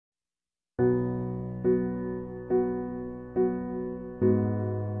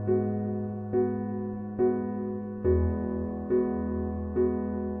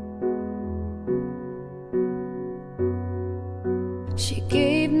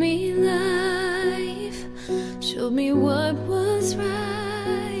life, showed me what was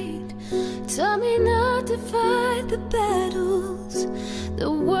right, taught me not to fight the battles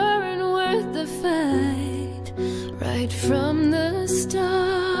that weren't worth the fight. Right from the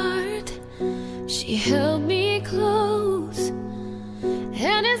start, she held me close,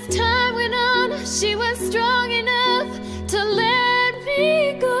 and as time went on, she was strong enough to let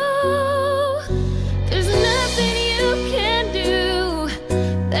me go. There's nothing you can do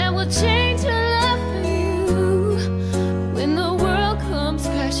that will change her love for you. When the world comes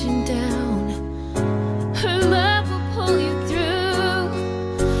crashing down, her love will pull you through.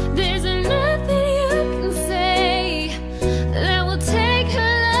 There's nothing you can say that will take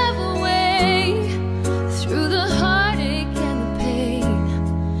her love away. Through the heartache and the pain,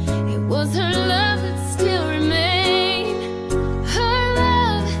 it was her love that still remained. Her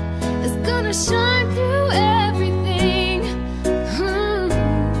love is gonna shine through everything.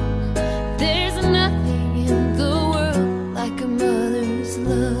 There's nothing in the world like a mother's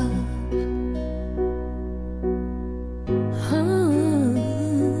love.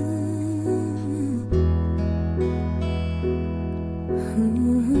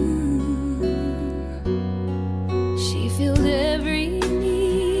 She filled every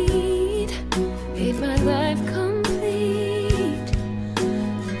need, made my life complete.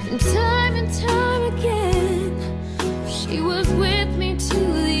 And time again, she was with me to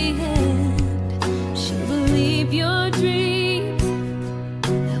the end. She believed your dreams,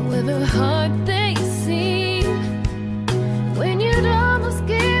 however hard they seem. When you'd almost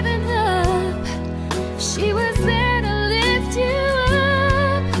given up, she was there to lift you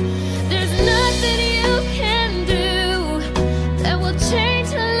up. There's nothing you can do that will change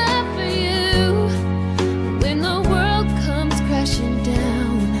her love for you. When the world comes crashing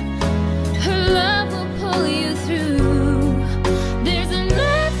down, her love will pull you through. There's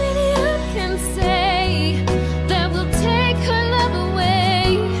nothing you can say that will take her love away.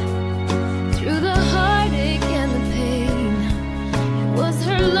 Through the heartache and the pain, it was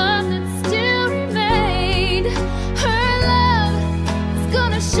her love that still remained. Her love is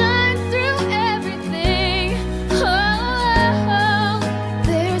gonna shine through everything. Oh,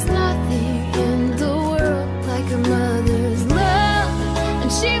 there's nothing in the world like a mother's love,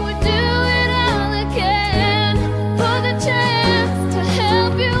 and she would do it all again for the chance to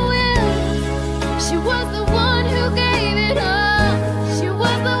help you win. She was the one who gave it all. She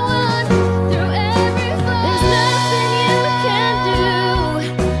was the one through every fall. There's nothing you can do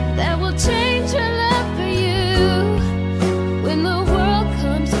that will change her love for you. When the world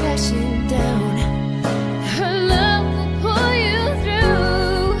comes crashing down, her love will pull you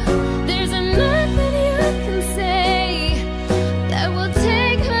through. There's nothing you can say that will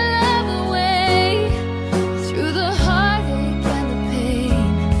take her love away. Through the heartache and the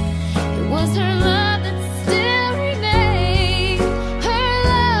pain, it was her love that still remained. Her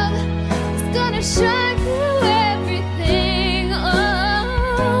love is gonna shine through everything.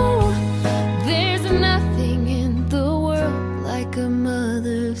 Oh, there's nothing in the world like a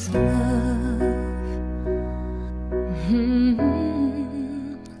mother's love.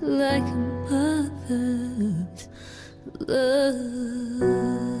 Like a mother's love.